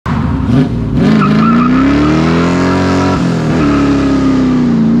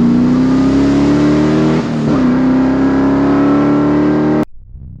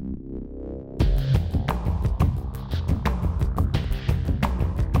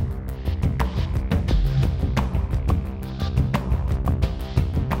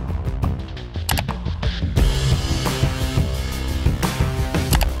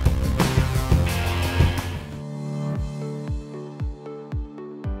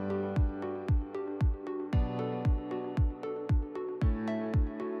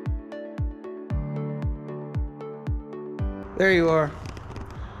There you are.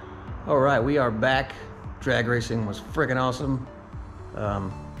 All right, we are back. Drag racing was freaking awesome.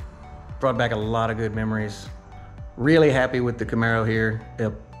 Brought back a lot of good memories. Really happy with the Camaro here.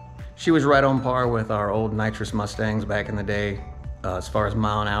 She was right on par with our old nitrous Mustangs back in the day, as far as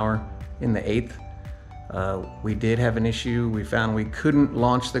mile an hour in the 8th. We did have an issue. We found we couldn't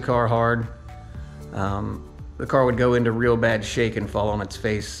launch the car hard. The car would go into real bad shake and fall on its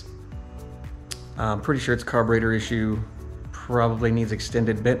face. I'm pretty sure it's a carburetor issue. Probably needs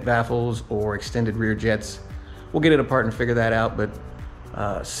extended bent baffles or extended rear jets. We'll get it apart and figure that out, but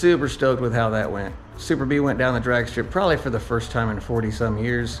super stoked with how that went. Super B went down the drag strip probably for the first time in 40 some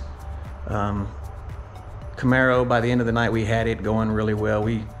years. Camaro, by the end of the night, we had it going really well.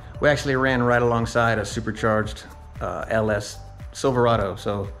 We actually ran right alongside a supercharged LS Silverado,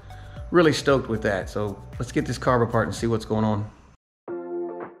 so really stoked with that. So let's get this carb apart and see what's going on.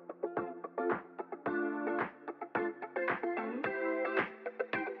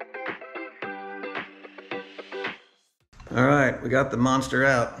 All right, we got the monster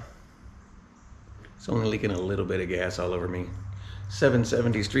out. It's only leaking a little bit of gas all over me.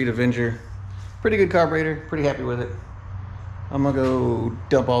 770 Street Avenger. Pretty good carburetor, pretty happy with it. I'm gonna go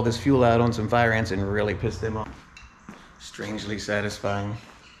dump all this fuel out on some fire ants and really piss them off. Strangely satisfying.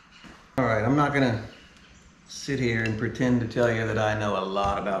 All right, I'm not gonna sit here and pretend to tell you that I know a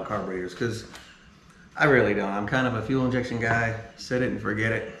lot about carburetors, because I really don't. I'm kind of a fuel injection guy, set it and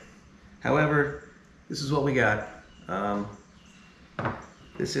forget it. However, this is what we got.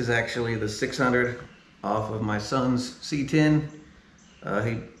 This is actually the 600 off of my son's C10.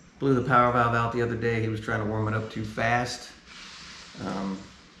 He blew the power valve out the other day. He was trying to warm it up too fast.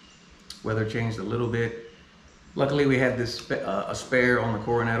 Weather changed a little bit. Luckily we had this a spare on the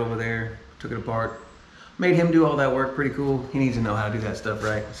coronet over there. Took it apart. Made him do all that work. Pretty cool. He needs to know how to do that stuff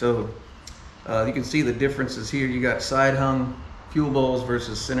right. So you can see the differences here. You got side hung fuel bowls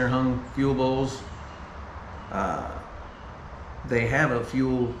versus center hung fuel bowls. They have a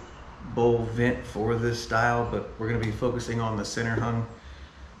fuel bowl vent for this style, but we're going to be focusing on the center hung.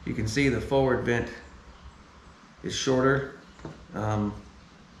 You can see the forward vent is shorter than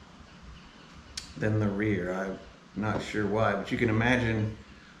the rear. I'm not sure why, but you can imagine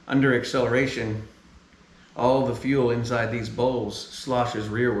under acceleration, all the fuel inside these bowls sloshes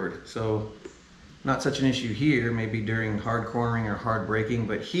rearward. So not such an issue here, maybe during hard cornering or hard braking,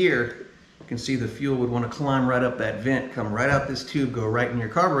 but here you can see the fuel would want to climb right up that vent, come right out this tube, go right in your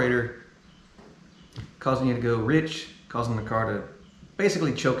carburetor, causing you to go rich, causing the car to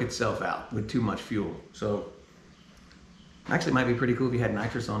basically choke itself out with too much fuel. So actually it might be pretty cool if you had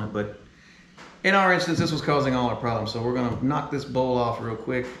nitrous on it, but in our instance, this was causing all our problems. So we're gonna knock this bowl off real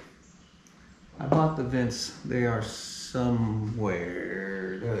quick. I bought the vents. They are somewhere.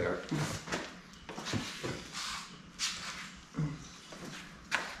 There they are.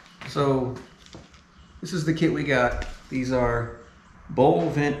 So this is the kit we got. These are bowl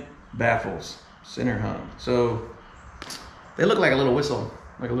vent baffles, center hung. So they look like a little whistle,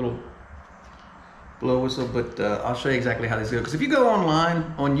 like a little blow whistle, but I'll show you exactly how these go. Because if you go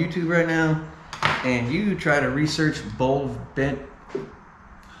online on YouTube right now and you try to research bowl vent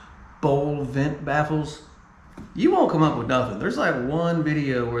baffles, you won't come up with nothing. There's like one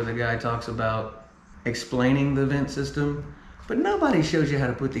video where the guy talks about explaining the vent system, but nobody shows you how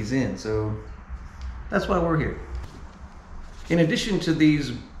to put these in. So that's why we're here. In addition to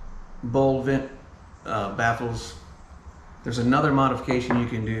these bowl vent baffles, there's another modification you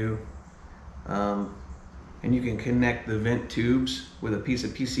can do, and you can connect the vent tubes with a piece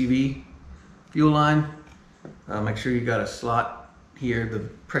of PCV fuel line. Make sure you got a slot here. The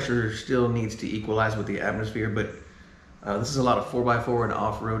pressure still needs to equalize with the atmosphere, but this is a lot of 4x4 and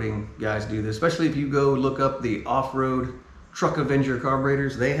off-roading guys do this, especially if you go look up the off-road Truck Avenger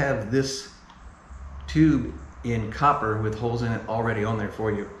carburetors. They have this tube in copper with holes in it already on there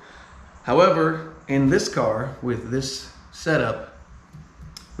for you. However, in this car with this setup,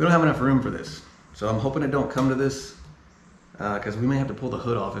 we don't have enough room for this. So I'm hoping it don't come to this, because we may have to pull the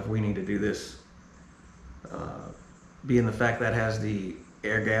hood off if we need to do this. Being the fact that has the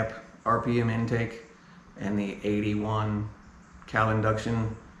air gap RPM intake and the 81 cal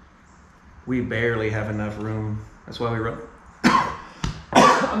induction, we barely have enough room. That's why we run.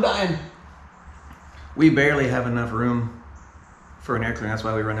 I'm dying. We barely have enough room for an air cleaner. That's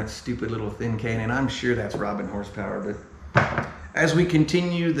why we run that stupid little thin cane, and I'm sure that's robbing horsepower. But as we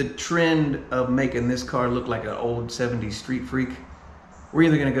continue the trend of making this car look like an old 70s street freak, we're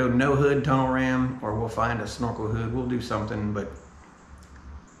either gonna go no hood tunnel ram, or we'll find a snorkel hood. We'll do something, but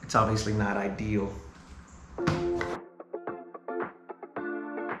it's obviously not ideal.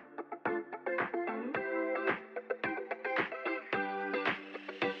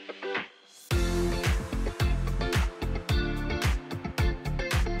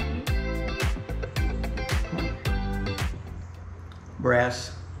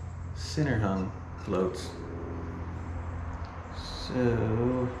 Brass center hung floats.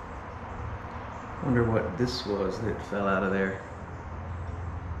 So, wonder what this was that fell out of there.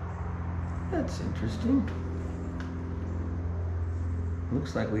 That's interesting.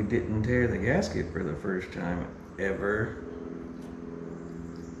 Looks like we didn't tear the gasket for the first time ever.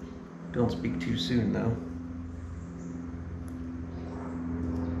 Don't speak too soon though.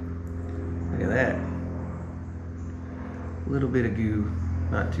 Look at that. A little bit of goo,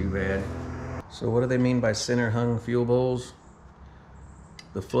 not too bad. So what do they mean by center hung fuel bowls?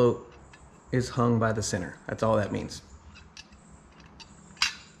 The float is hung by the center. That's all that means.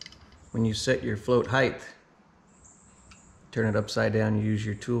 When you set your float height, turn it upside down, you use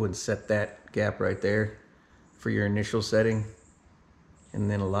your tool and set that gap right there for your initial setting.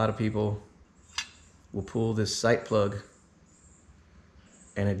 And then a lot of people will pull this sight plug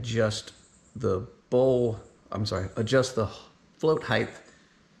and adjust the adjust the float height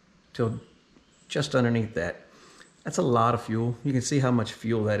till just underneath that. That's a lot of fuel. You can see how much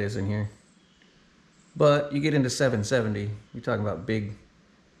fuel that is in here. But you get into 770, you're talking about big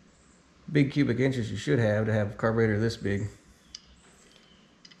cubic inches you should have to have a carburetor this big.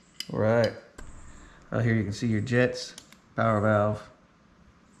 All right, out here you can see your jets, power valve,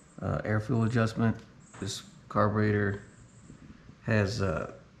 air fuel adjustment. This carburetor has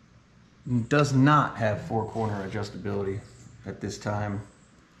does not have 4-corner adjustability at this time.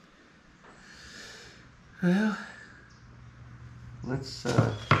 Well, let's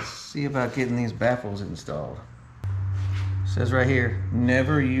see about getting these baffles installed. It says right here,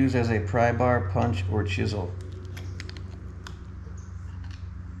 never use as a pry bar, punch, or chisel.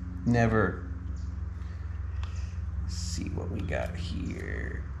 Never. Let's see what we got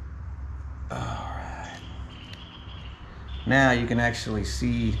here. All right. Now you can actually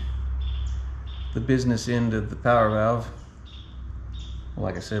see the business end of the power valve.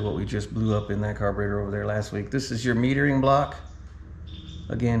 Like I said, what we just blew up in that carburetor over there last week. This is your metering block.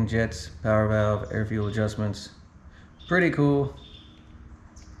 Again, jets, power valve, air fuel adjustments. Pretty cool.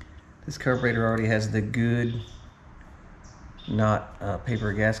 This carburetor already has the good, not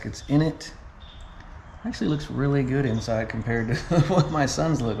paper gaskets in it. Actually looks really good inside compared to what my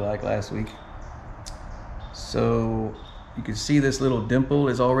son's looked like last week. So you can see this little dimple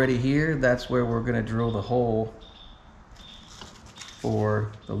is already here. That's where we're gonna drill the hole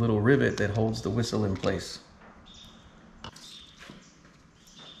for the little rivet that holds the whistle in place.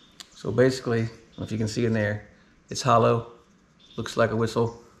 So basically, if you can see in there, it's hollow, looks like a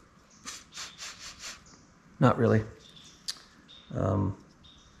whistle. Not really.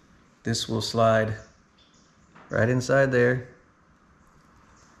 This will slide right inside there.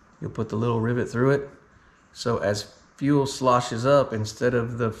 You'll put the little rivet through it. So as fuel sloshes up, instead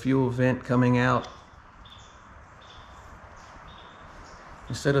of the fuel vent coming out,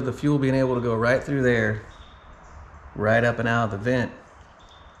 instead of the fuel being able to go right through there, right up and out of the vent,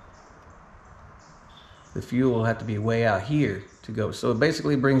 the fuel will have to be way out here to go. So it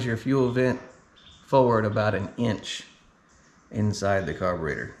basically brings your fuel vent forward about 1 inch inside the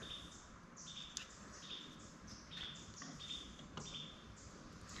carburetor.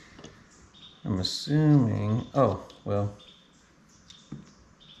 I'm assuming, oh, well,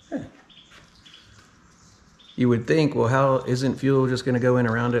 you would think, well, how isn't fuel just going to go in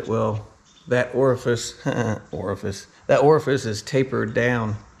around it? Well, that orifice, that orifice is tapered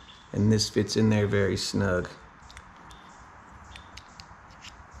down, and this fits in there very snug.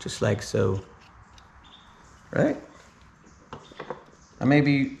 Just like so, right? I may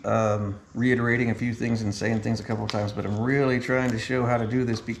be reiterating a few things and saying things a couple of times, but I'm really trying to show how to do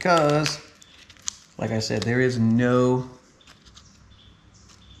this because, like I said, there is no,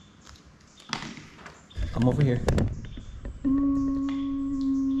 I'm over here.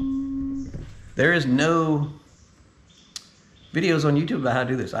 There is no videos on YouTube about how to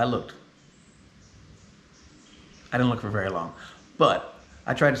do this. I looked. I didn't look for very long, but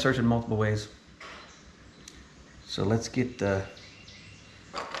I tried to search in multiple ways. So let's get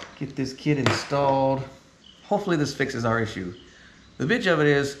this kit installed. Hopefully this fixes our issue. The bitch of it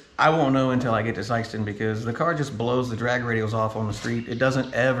is, I won't know until I get to Sikeston because the car just blows the drag radials off on the street. It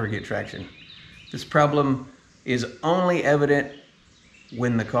doesn't ever get traction. This problem is only evident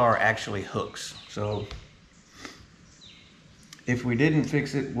when the car actually hooks. So if we didn't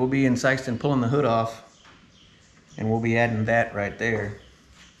fix it, we'll be in Sikeston pulling the hood off, and we'll be adding that right there.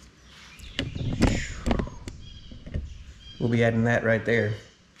 We'll be adding that right there.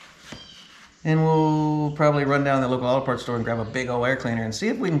 And we'll probably run down to the local auto parts store and grab a big old air cleaner and see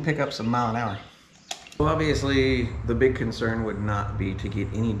if we can pick up some mile an hour. Well, obviously, the big concern would not be to get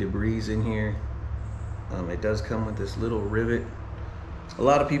any debris in here. It does come with this little rivet. A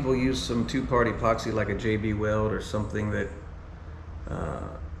lot of people use some two-part epoxy like a JB Weld or something that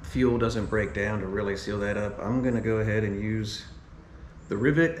fuel doesn't break down to really seal that up. I'm gonna go ahead and use the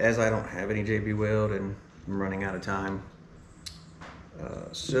rivet as I don't have any JB Weld and I'm running out of time.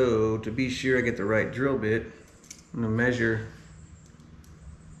 So to be sure I get the right drill bit, I'm gonna measure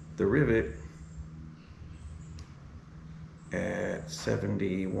the rivet at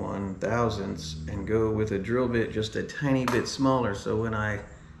 71 thousandths and go with a drill bit just a tiny bit smaller, so when I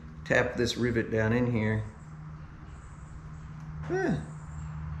tap this rivet down in here,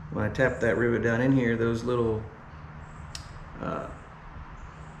 when I tap that rivet down in here, those little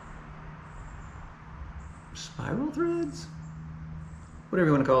spiral threads, whatever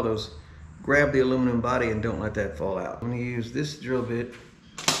you want to call those, grab the aluminum body and don't let that fall out. I'm going to use this drill bit.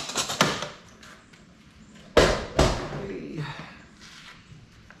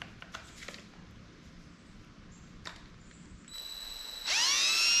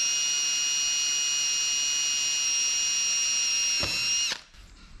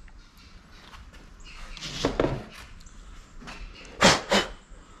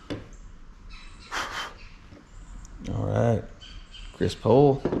 All right, crisp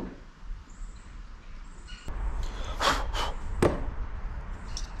hole.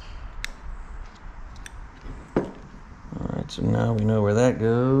 So now we know where that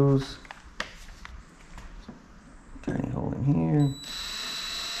goes. Tiny hole in here.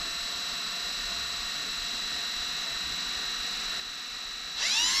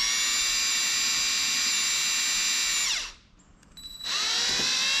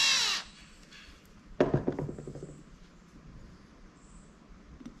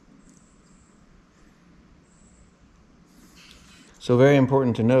 So very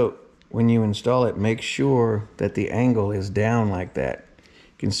important to note, when you install it, make sure that the angle is down like that.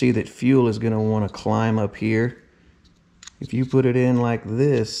 You can see that fuel is going to want to climb up here. If you put it in like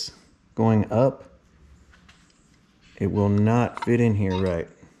this, going up, it will not fit in here right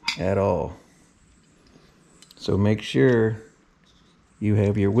at all. So make sure you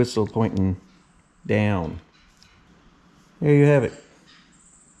have your whistle pointing down. There you have it.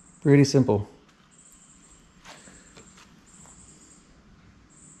 Pretty simple.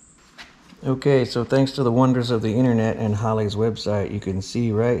 Okay, so thanks to the wonders of the internet and Holley's website, you can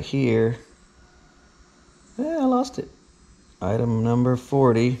see right here, I lost it. Item number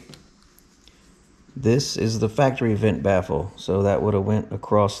 40. This is the factory vent baffle. So that would have went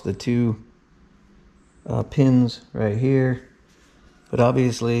across the two pins right here. But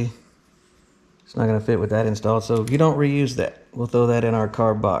obviously, it's not going to fit with that installed, so you don't reuse that. We'll throw that in our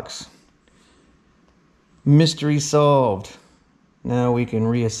carb box. Mystery solved. Now we can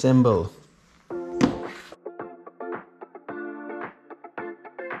reassemble.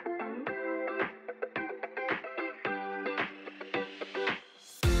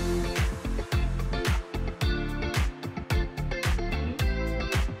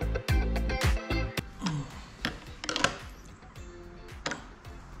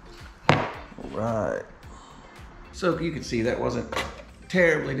 Right. So you can see that wasn't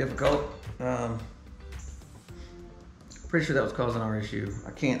terribly difficult. Pretty sure that was causing our issue.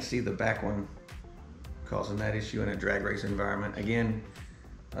 I can't see the back one causing that issue in a drag race environment. Again,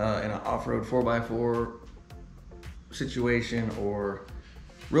 in an off-road 4x4 situation or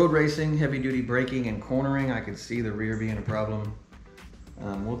road racing, heavy duty braking and cornering, I could see the rear being a problem.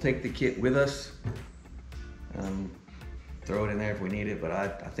 We'll take the kit with us. Throw it in there if we need it, but I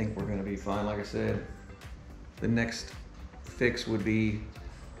think we're gonna be fine. Like I said, the next fix would be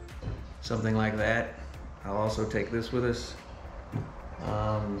something like that. I'll also take this with us.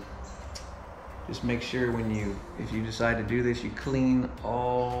 Just make sure if you decide to do this, you clean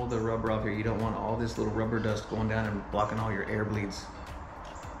all the rubber off here. You don't want all this little rubber dust going down and blocking all your air bleeds.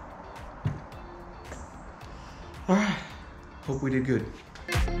 All right, hope we did good.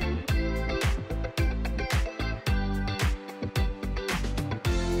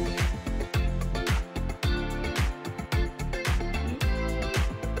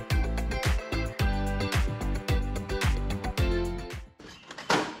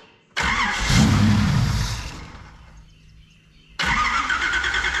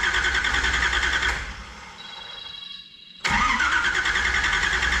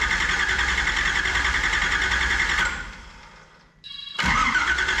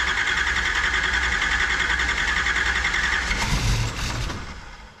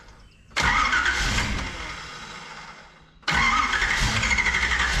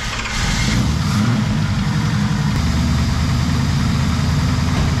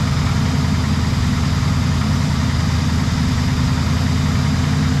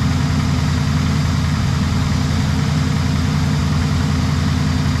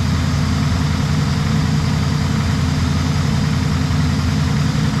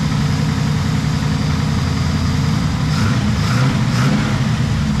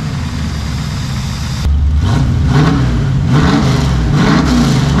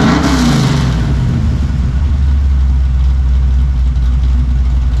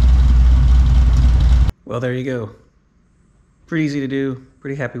 Well, there you go. Pretty easy to do.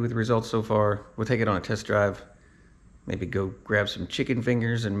 Pretty happy with the results so far. We'll take it on a test drive. Maybe go grab some chicken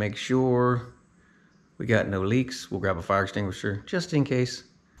fingers and make sure we got no leaks. We'll grab a fire extinguisher just in case.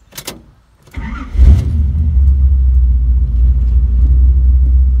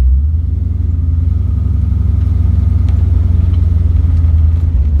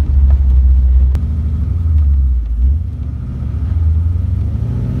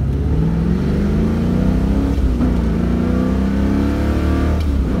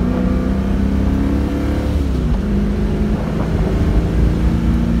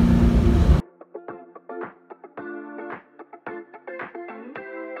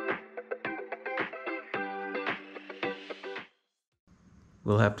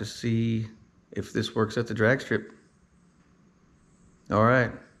 We'll have to see if this works at the drag strip. All right.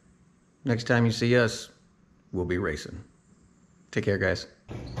 Next time you see us, we'll be racing. Take care, guys.